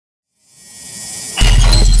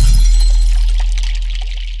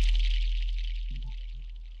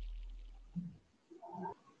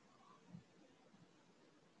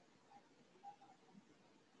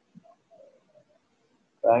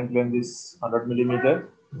Crank length is 100 millimeter.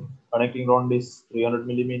 Connecting rod is 300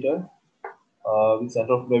 millimeter. With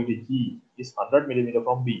center of gravity G is 100 millimeter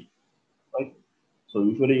from B, right? So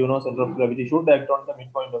usually center of gravity should act on the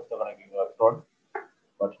midpoint of the connecting rod,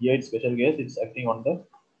 but here it's special case, it's acting on the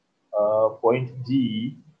point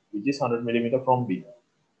G, which is 100 millimeter from B.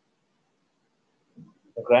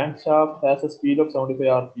 The crankshaft has a speed of 75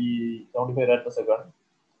 rad per second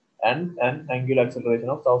and an angular acceleration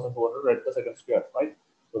of 1200 rad per second square, right?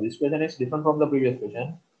 So this question is different from the previous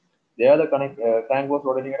question. There the crank was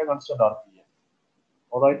rotating at a constant r.p.m.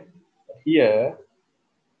 All right. Here,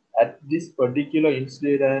 at this particular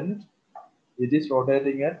incident, it is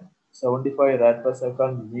rotating at 75 rad per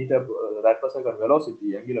second rad per second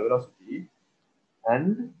velocity, angular velocity,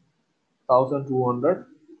 and 1200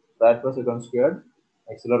 rad per second squared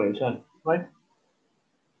acceleration, right?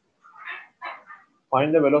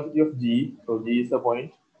 Find the velocity of G. So G is the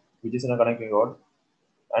point which is in a connecting rod,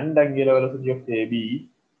 and angular velocity of AB,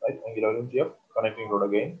 right? Angular velocity of connecting rod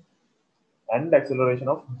again, and acceleration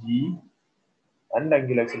of G and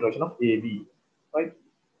angular acceleration of AB, right?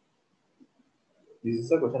 This is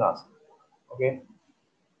the question asked. Okay.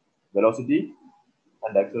 Velocity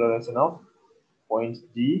and acceleration of points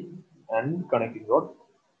G and connecting rod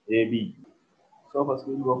AB. So first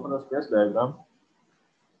we will go for the space diagram.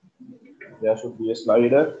 There should be a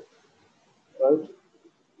slider, right?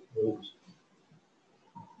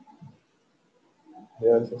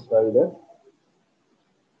 There is a slider.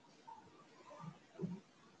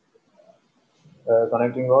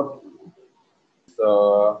 Connecting rod is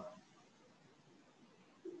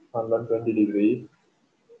 120 degree.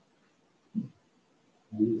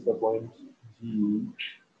 This is the point G,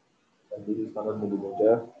 and this is 100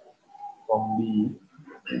 millimeter from B,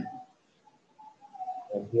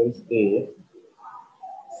 and here is A,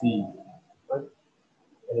 C, right?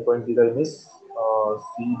 Any point theta I miss,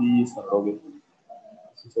 CD is 100. Okay.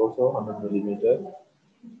 This is also 100 millimeter.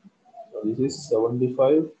 So this is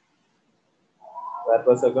 75 rad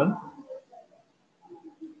per second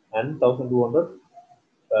and 1200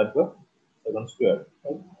 rad per second square,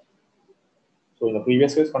 right? So in the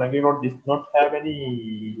previous case, connecting rod did not have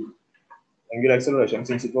any angular acceleration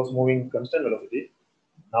since it was moving constant velocity.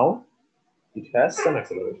 Now it has some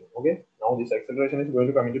acceleration. Okay. Now this acceleration is going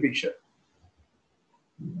to come into picture.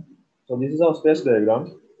 So this is our space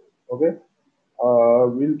diagram. Okay.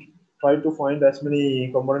 We'll try to find as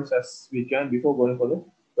many components as we can before going for the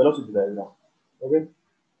velocity diagram. Okay.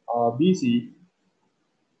 BC,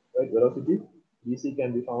 right? Velocity BC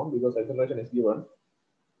can be found because acceleration is given.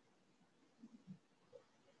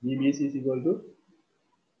 BBC is equal to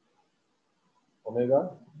omega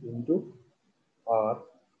into r.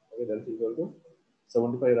 Okay, that is equal to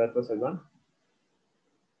 75 rad per second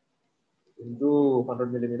into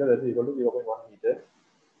 100 millimeter, that is equal to 0.1 meter,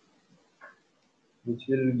 which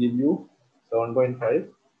will give you 7.5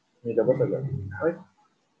 meter per second, right?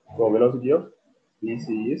 So velocity of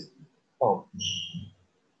BC is found.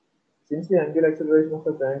 Since the angular acceleration of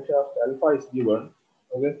the crankshaft alpha is given,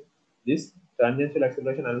 okay, this tangential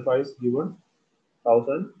acceleration alpha is given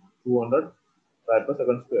 1200 rad per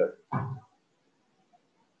second square.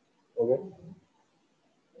 Okay.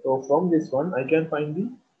 So from this one, I can find the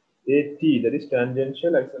AT, that is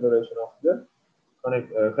tangential acceleration of the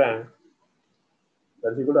crank.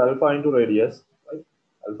 That's equal to alpha into radius, right?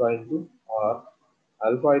 Alpha into r.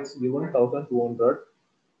 Alpha is given 1200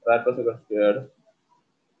 rad per second squared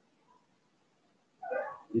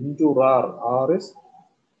into r. R is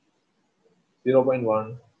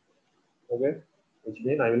 0.1. Okay, which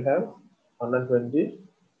means I will have 120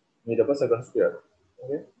 meter per second squared.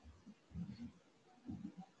 Okay.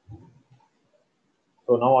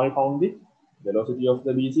 So now I found the velocity of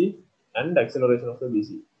the BC and acceleration of the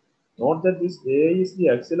BC. Note that this A is the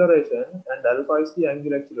acceleration and alpha is the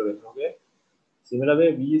angular acceleration. Okay. Similar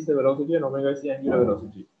way, V is the velocity and omega is the angular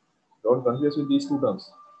velocity. Don't confuse with these two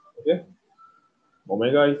terms. Okay.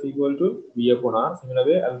 Omega is equal to V upon R. Similar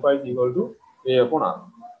way, alpha is equal to A upon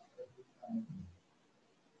R.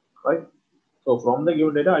 Right. So from the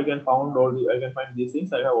given data, I can find these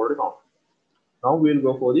things I have already found. Now we will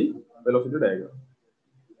go for the velocity diagram.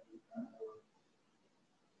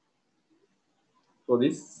 So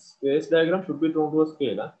this space diagram should be drawn to a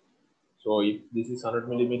scale. Huh? So if this is 100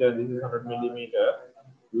 millimeter, this is 100 millimeter,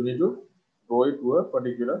 you need to draw it to a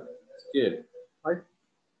particular scale, right?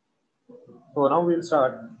 So now we'll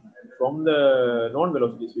start from the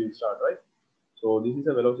non-velocities. We'll start, right? So this is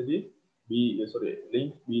a velocity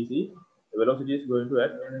length BC. The velocity is going to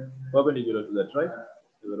act perpendicular to that, right?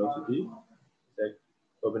 The velocity is act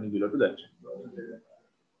perpendicular to that.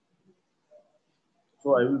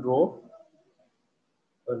 So I will draw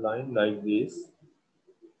a line like this,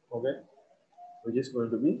 okay, which is going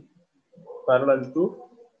to be parallel to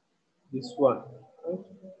this one, right?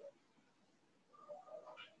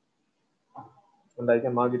 And I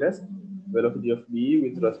can mark it as velocity of B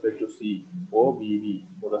with respect to C or BB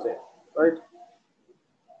for the same, right?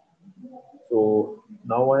 So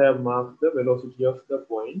now I have marked the velocity of the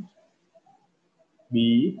point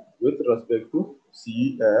B with respect to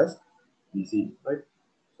C as BC, right?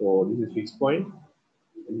 So this is fixed point,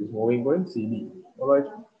 this is moving point CB, all right?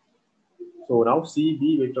 So now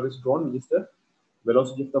CB vector is drawn, which is the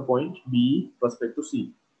velocity of the point B respect to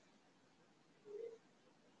C.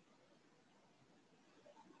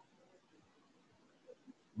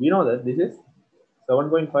 We know that this is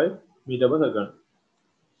 7.5 meter per second.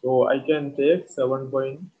 So I can take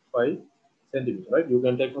 7.5 centimeter, right? You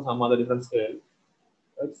can take for some other different scale,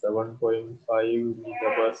 right? 7.5 meter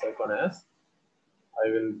per second as, I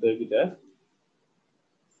will take it as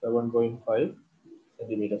 7.5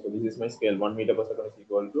 centimeter. So this is my scale. 1 meter per second is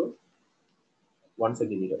equal to 1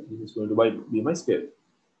 centimeter. This is going to be my scale.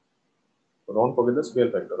 So don't forget the scale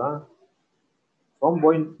factor. From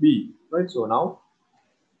point B, right? So now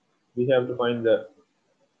we have to find the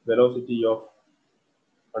velocity of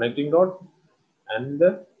connecting rod and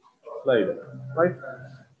the slider, right?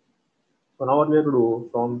 So now what we have to do,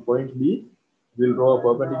 from point B, we'll draw a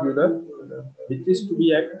perpendicular, which is to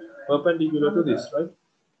be at perpendicular to this, right?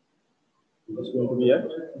 It is going to be at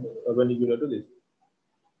perpendicular to this.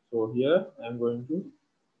 So here I'm going to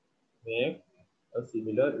make a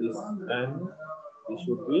similar this, and this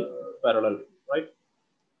should be parallel, right?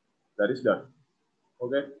 That is done.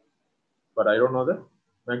 Okay, but I don't know the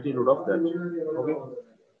magnitude of that. Okay.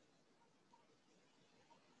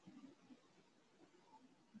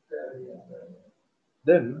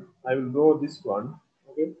 Then I will draw this one.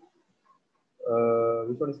 Okay.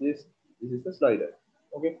 Which one is this? This is the slider.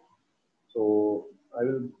 Okay. So I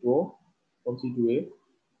will draw from C to A.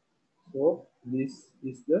 So this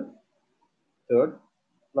is the third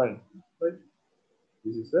line, right?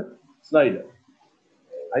 This is the slider.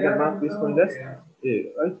 I can mark this point as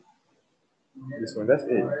A, right? This one as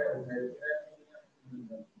A.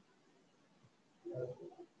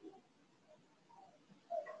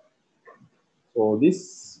 So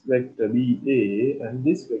this vector BA and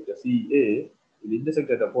this vector CA will intersect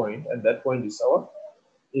at a point, and that point is our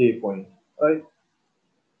A point, right?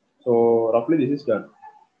 So roughly this is done.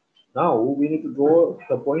 Now we need to draw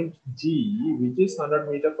the point G, which is 100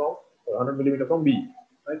 millimeter from B,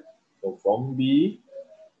 right? So from B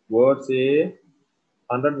towards A,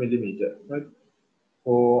 100 millimeter, right?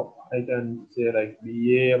 So I can say like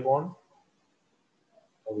BA upon,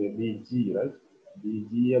 okay, BG, right?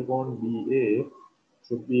 BG upon BA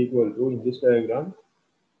should be equal to, in this diagram,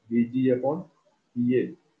 BG upon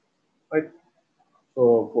BA, right?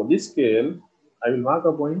 So for this scale, I will mark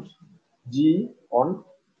a point G on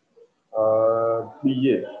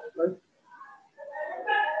BA, right?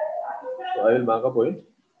 So I will mark a point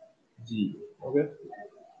G, okay?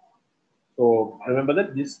 So remember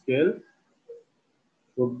that this scale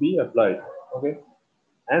should be applied, okay?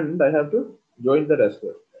 And I have to join the as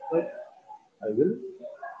well, right? I will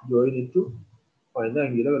join it to find the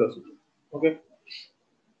angular velocity, okay?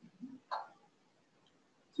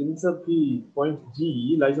 Since the point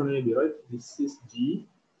G lies on AB, right? This is G,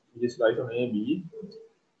 this lies on AB.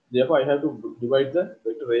 Therefore, I have to divide the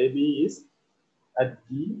vector AB is at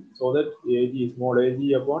G, so that AG, small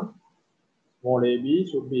AG upon small AB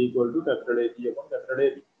should be equal to capital AG upon capital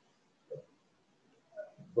AB.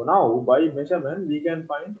 So now by measurement we can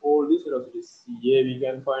find all these velocities. CA we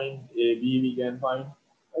can find, AB we can find,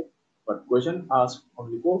 right? But question asks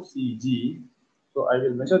only for CG. So I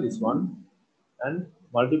will measure this one and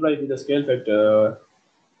multiply it with the scale factor,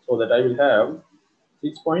 so that I will have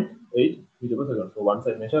 6.8 meter per second. So once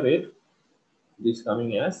I measure it, it is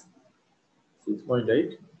coming as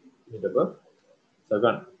 6.8 meter per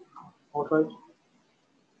second. Alright.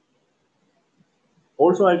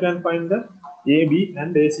 Also, I can find the AB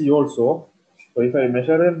and AC also. So if I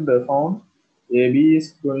measure and found AB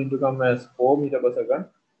is going to come as 4 meter per second,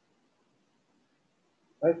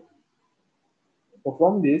 right? So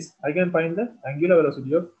from this, I can find the angular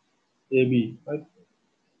velocity of AB, right?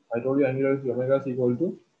 I told you angular velocity omega is equal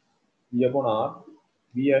to V upon R.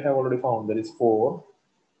 V I have already found, that is 4.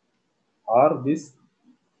 R this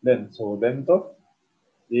length. So length of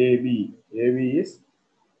AB. AB is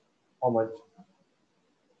how much?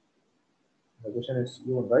 The question is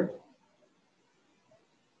given, right?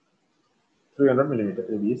 300 millimeter.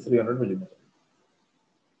 AB is 300 millimeter.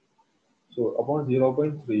 So upon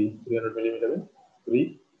 0.3, 300 millimeter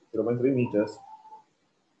means 0.3 meters.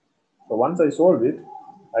 So once I solve it,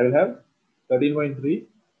 I will have 13.3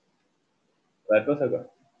 rad per second.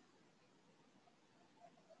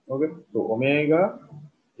 Okay, so omega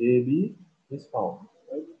AB is found.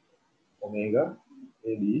 Right? Omega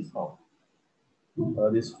AB is found.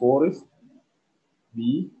 This 4 is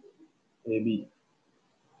BAB.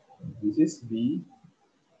 This is BG.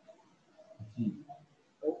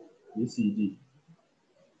 Right? BCG.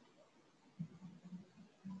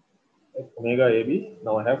 Right? Omega AB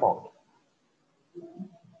now I have found.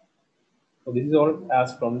 So this is all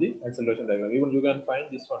asked from the acceleration diagram. Even you can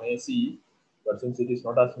find this one AC, but since it is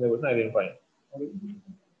not asking the question, I didn't find. Okay.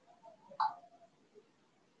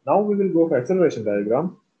 Now we will go for acceleration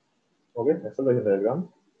diagram. Okay, acceleration diagram.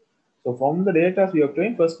 So from the data we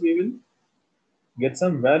obtained, first we will get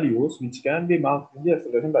some values which can be marked in the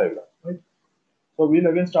acceleration diagram. Right. So we'll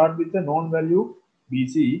again start with the known value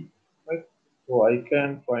BC. Right. So I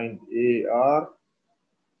can find AR,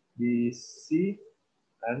 BC,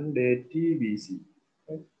 and ATBC.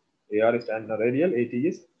 Right. AR is radial, AT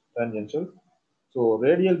is tangential. So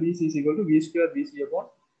radial BC is equal to V square BC upon,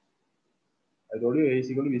 I told you A is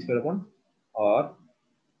equal to V square upon R.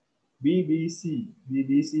 BBC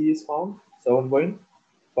is found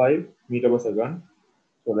 7.5 meter per second.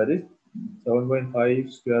 So that is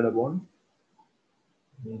 7.5 squared upon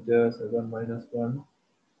meter second minus 1.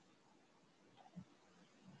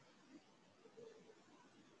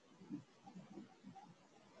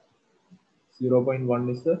 0.1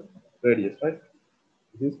 is the radius, right?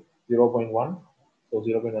 This is 0.1. So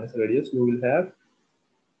 0.1 is the radius. You will have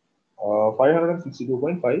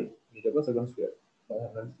 562.5 meter per second square.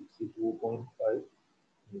 562.5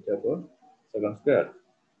 meter per second square.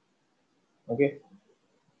 Okay.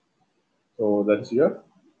 So that is your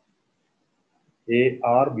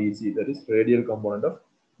ARBC, that is radial component of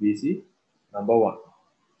BC number 1.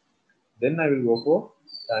 Then I will go for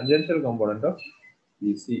tangential component of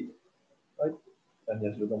BC, right?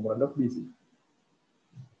 Tangential component of BC.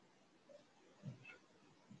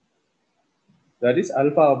 That is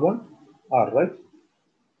alpha upon R, right?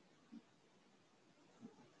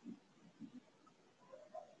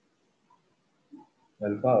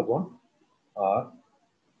 Alpha upon R.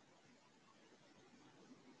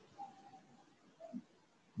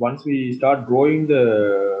 Once we start drawing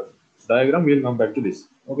the diagram, we'll come back to this.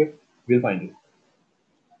 Okay, we'll find it.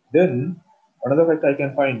 Then another fact I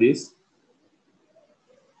can find is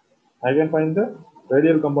I can find the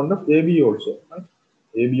radial component of AB also, right?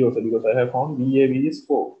 AB also, because I have found BAB is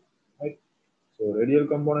 4, right? So radial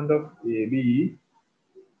component of AB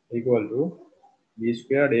equal to B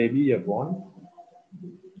squared AB upon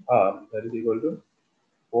R, that is equal to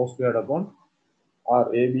 4 squared upon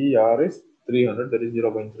R. AB R is 300, that is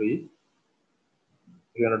 0.3.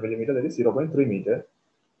 300 millimeter, that is 0.3 meter,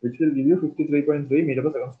 which will give you 53.3 meter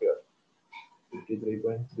per second square.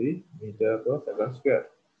 53.3 meter per second square.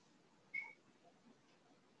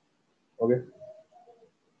 Okay.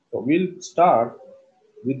 So we'll start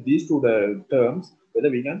with these two terms, whether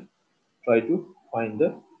we can try to find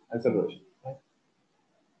the acceleration. Right?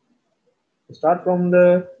 Start from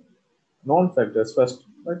the known factors first,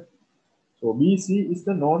 right? So BC is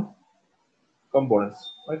the known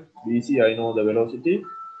components, right? BC, I know the velocity,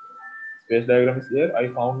 space diagram is there, I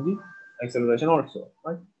found the acceleration also,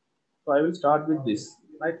 right? So I will start with this,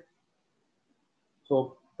 right?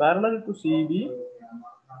 So parallel to CB,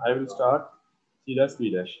 I will start C dash B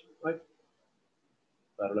dash, right?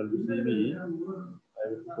 Parallel to CB, I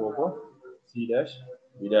will go for C dash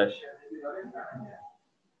B dash.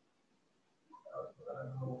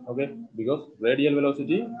 Okay, because radial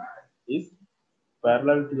velocity is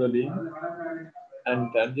parallel to the line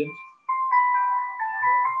and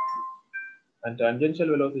tangential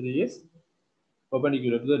velocity is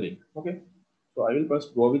perpendicular to the line. Okay, so I will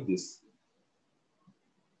first go with this.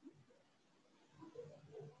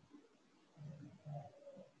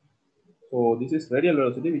 So this is radial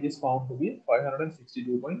velocity, which is found to be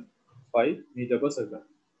 562.5 meter per second.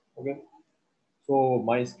 Okay, so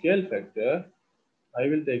my scale factor, I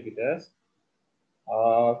will take it as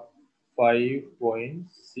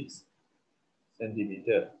 5.6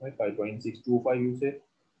 centimeter, right? 5.625 you say,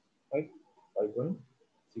 right?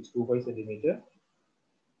 5.625 centimeter.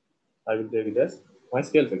 I will take it as my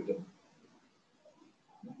scale factor.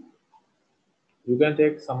 You can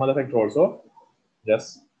take some other factor also.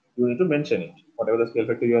 Just you need to mention it. Whatever the scale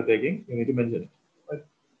factor you are taking, you need to mention it. Right?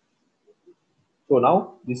 So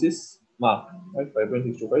now this is marked, right?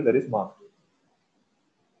 5.625, that is marked.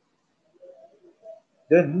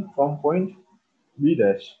 Then from point B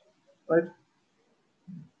dash, right?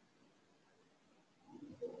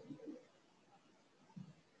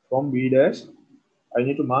 From B dash, I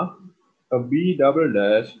need to mark a B double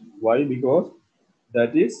dash. Why? Because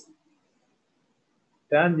that is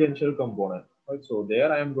tangential component. Right? So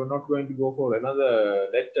there I am not going to go for another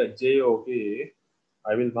letter J or K.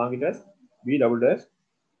 I will mark it as B double dash.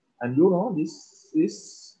 And you know this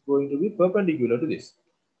is going to be perpendicular to this.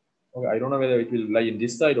 Okay, I don't know whether it will lie in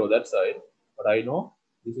this side or that side, but I know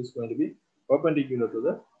this is going to be perpendicular to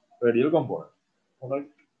the radial component. Alright,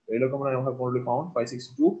 radial component I have already found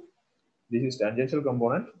 562. This is tangential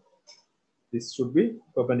component. This should be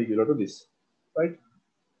perpendicular to this, right?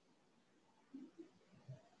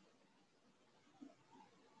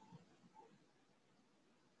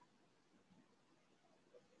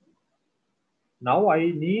 Now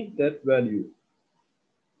I need that value,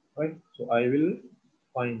 right? So I will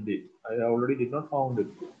find it. I already did not found it.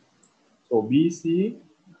 So BC,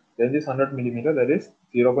 then this 100 millimeter, that is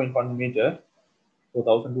 0.1 meter. So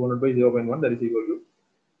 1200 by 0.1, that is equal to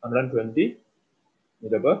 120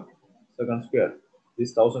 meter per second square.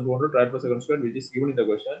 This 1200 rad per second square, which is given in the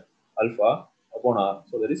question, alpha upon r.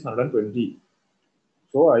 So that is 120.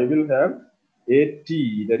 So I will have AT,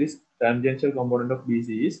 that is tangential component of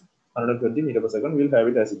BC is 120 meter per second. We'll have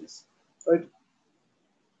it as it is, right?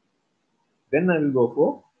 Then I will go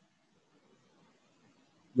for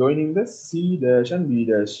joining the C dash and B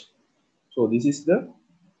dash. So this is the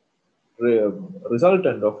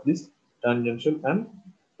resultant of this tangential and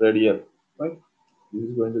radial, right? This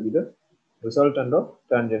is going to be the resultant of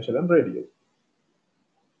tangential and radial.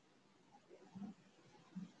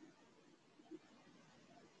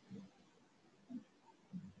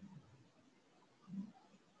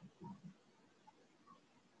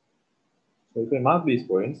 So if I mark these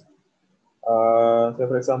points, so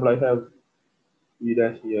for example, I have E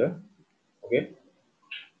dash here, okay?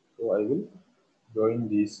 So I will join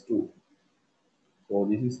these two. So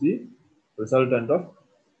this is the resultant of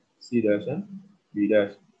C dash and B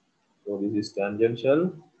dash. So this is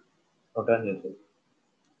tangential, not tangential.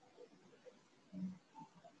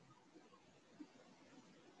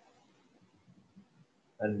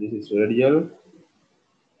 And this is radial.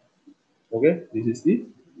 Okay, this is the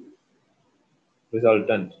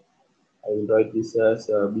resultant. I will write this as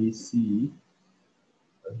BC.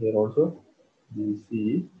 And here also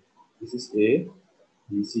BC. This is A,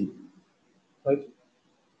 BC. Right?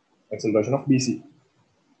 Acceleration of BC.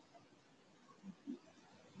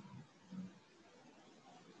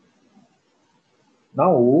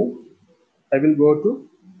 Now I will go to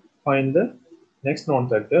find the next known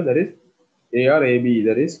factor, that is ARAB,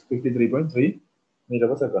 that is 53.3 meter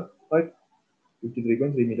per second, right?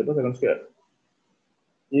 53.3 meter per second square.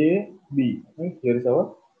 AB, right? Here is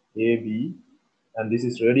our AB, and this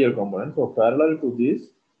is radial component. So parallel to this,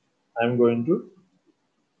 I am going to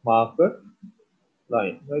mark a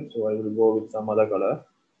line, right? So I will go with some other color,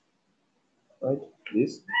 right?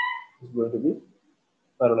 This is going to be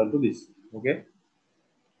parallel to this, okay?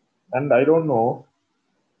 And I don't know,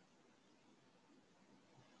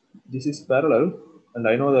 this is parallel, and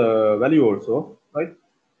I know the value also, right?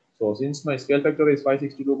 So since my scale factor is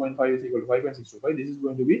 562.5 is equal to 5.625, this is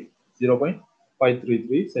going to be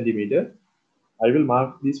 0.533 centimeter. I will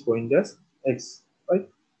mark this point as X, right?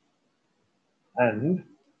 And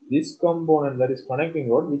this component, that is connecting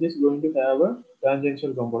rod, which is going to have a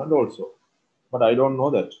tangential component also. But I don't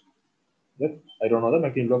know that. I don't know the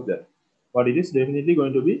magnitude of that. But it is definitely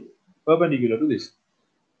going to be perpendicular to this.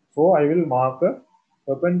 So I will mark a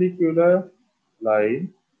perpendicular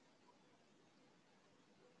line,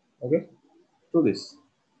 okay, to this.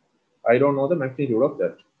 I don't know the magnitude of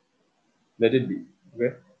that. Let it be,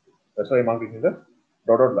 okay. That's why I marked it in the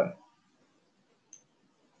dotted line.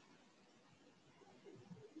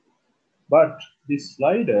 But this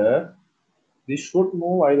slider, this should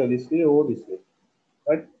move either this way or this way,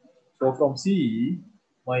 right? So from C,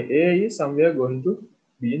 my A is somewhere going to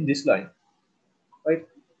be in this line, right?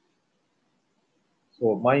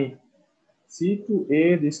 So my C to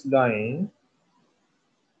A, this line,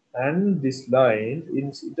 and this line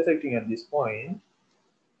is intersecting at this point.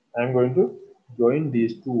 I'm going to join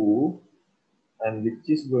these two, and which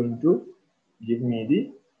is going to give me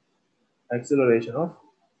the acceleration of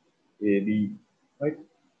AB, right?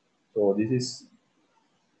 So this is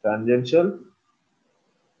tangential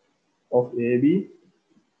of AB,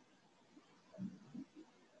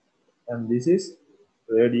 and this is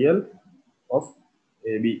radial of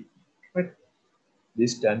AB, right?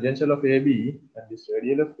 This tangential of AB and this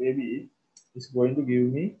radial of AB is going to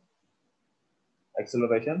give me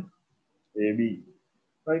acceleration AB,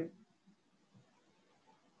 right?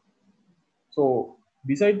 So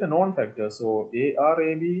beside the known factors, so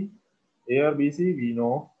ARAB, ARBC, we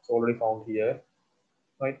know it's already found here,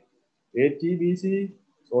 right? ATBC,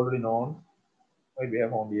 already known. Right, we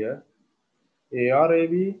have found here.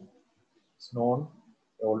 ARAB is known,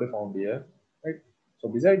 already found here. Right. So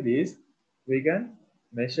beside this, we can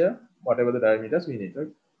measure whatever the diameters we need. Right.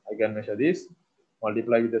 I can measure this,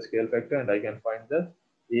 multiply with the scale factor, and I can find the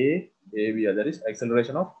AB, that is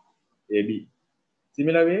acceleration of AB.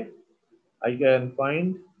 Similar way, I can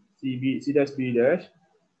find C dash B dash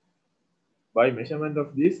by measurement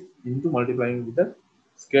of this into multiplying with the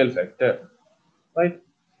scale factor, right?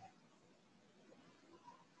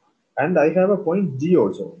 And I have a point G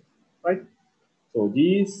also, right? So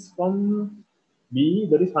G is from B,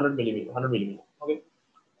 that is 100 millimeter, okay?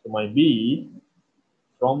 So my B,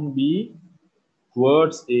 from B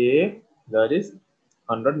towards A, that is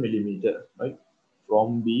 100 millimeter, right?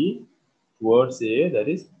 From B towards A, that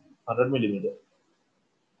is 100 millimeter.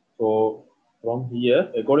 So from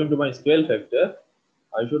here, according to my scale factor,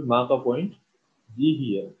 I should mark a point G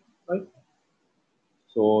here, right?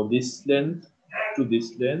 So this length to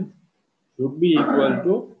this length should be equal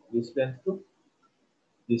to this length to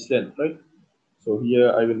this length, right? So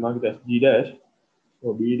here I will mark it as G dash.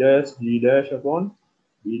 So B dash G dash upon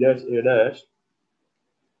B dash A dash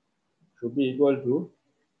should be equal to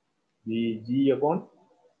BG upon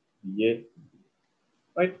BA,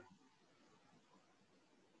 right?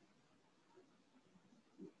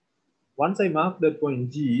 Once I mark that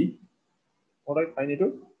point G, all right, I need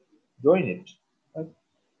to join it, right?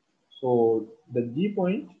 So the G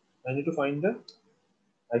point, I need to find the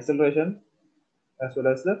acceleration as well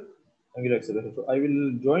as the angular acceleration. So I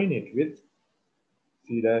will join it with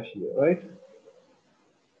C dash here, right?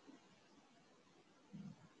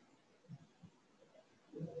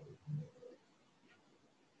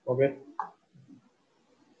 Okay.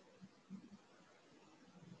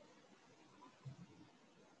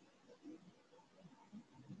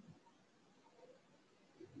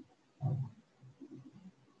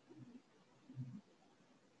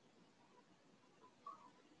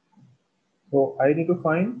 So I need to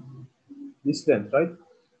find this length, right?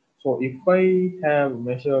 So if I have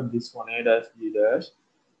measured this one A dash B dash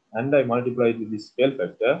and I multiply it with this scale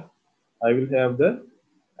factor, I will have the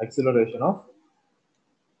acceleration of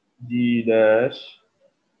G dash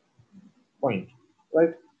point,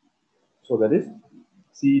 right? So that is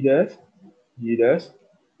C dash G dash.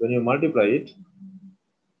 When you multiply it,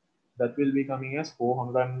 that will be coming as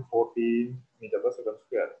 414 meter per second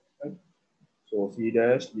square, right? So C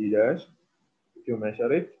dash G dash, if you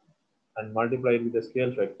measure it and multiply it with the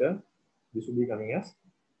scale factor, this will be coming as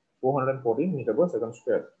 414 meter per second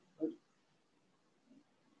square. Right?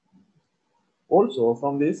 Also,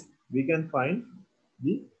 from this, we can find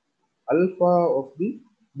the alpha of the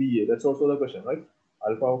BA. That's also the question, right?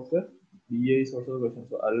 Alpha of the BA is also the question.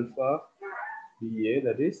 So, alpha BA,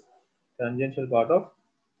 that is tangential part of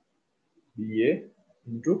BA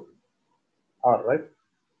into R, right?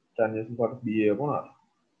 Tangential part of BA upon R.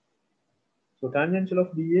 So, tangential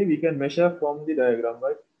of BA, we can measure from the diagram,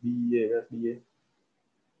 right? BA, where's BA?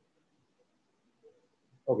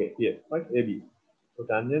 Okay, here, right? AB. So,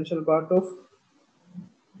 tangential part of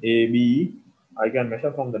AB, I can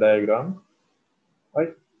measure from the diagram,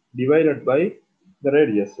 right? Divided by the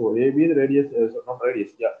radius. So AB, the radius is not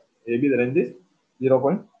radius, yeah. AB, the length is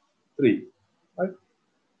 0.3, right?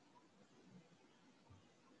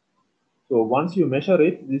 So once you measure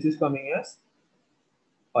it, this is coming as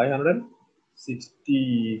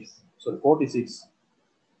 560, sorry, 46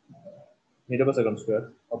 meter per second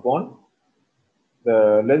square upon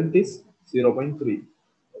the length is 0.3.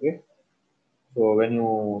 Okay. So when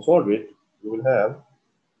you solve it, you will have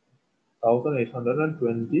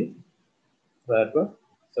 1820 rad per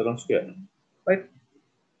second square, right?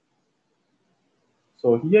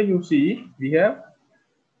 So here you see we have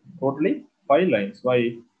totally 5 lines.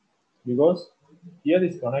 Why? Because here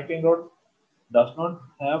this connecting rod does not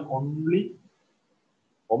have only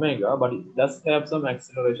omega, but it does have some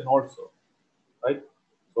acceleration also, right?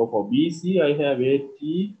 So for BC, I have AT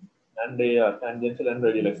and AR, tangential and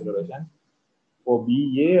radial acceleration. For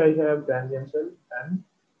BA, I have tangential and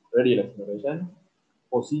radial acceleration.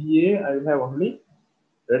 For CA, I will have only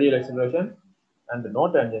radial acceleration and no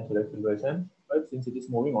tangential acceleration, right? Since it is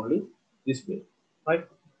moving only this way, right?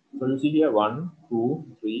 So you see here 1,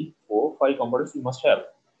 2, 3, 4, 5 components you must have.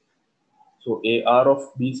 So AR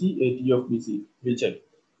of BC, AT of BC, we'll check.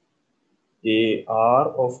 AR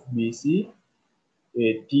of BC,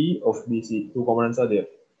 AT of BC, two components are there.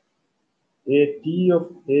 AT of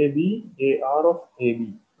AB, AR of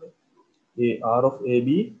AB, AR of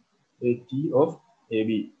AB, AT of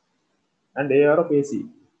AB, and AR of AC.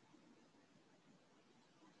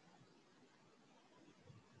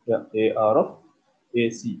 Yeah, AR of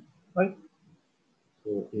AC, right? So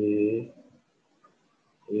So A,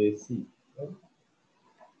 C.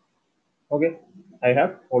 Okay, I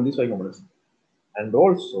have all these 5 components, and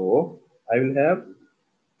also I will have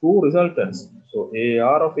 2 resultants. So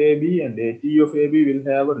AR of AB and AT of AB will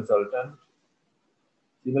have a resultant.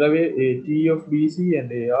 Similar way, AT of BC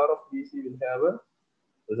and AR of BC will have a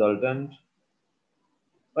resultant,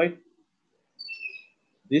 right?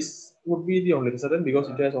 This would be the only resultant because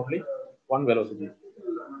it has only one velocity,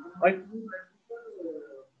 right?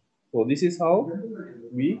 So this is how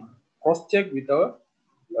we cross-check with our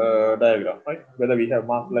diagram, right? Whether we have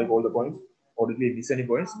marked like all the points or did we miss any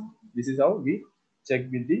points. This is how we check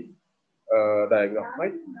with the diagram,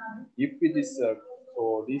 right? If it is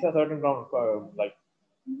so, these are certain like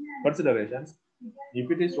considerations. If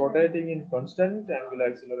it is rotating in constant angular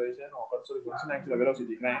acceleration or constant angular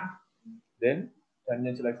velocity decline, then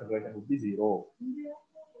tangential acceleration would be 0.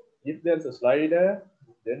 If there's a slider,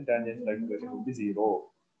 then tangential acceleration would be 0.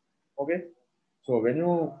 Okay. So when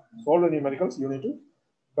you solve the numericals, you need to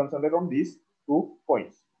concentrate on these 2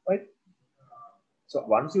 points, right? So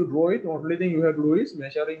once you draw it, only thing you have to do is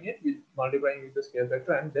measuring it with multiplying with the scale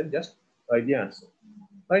factor and then just write the answer,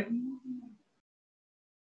 right?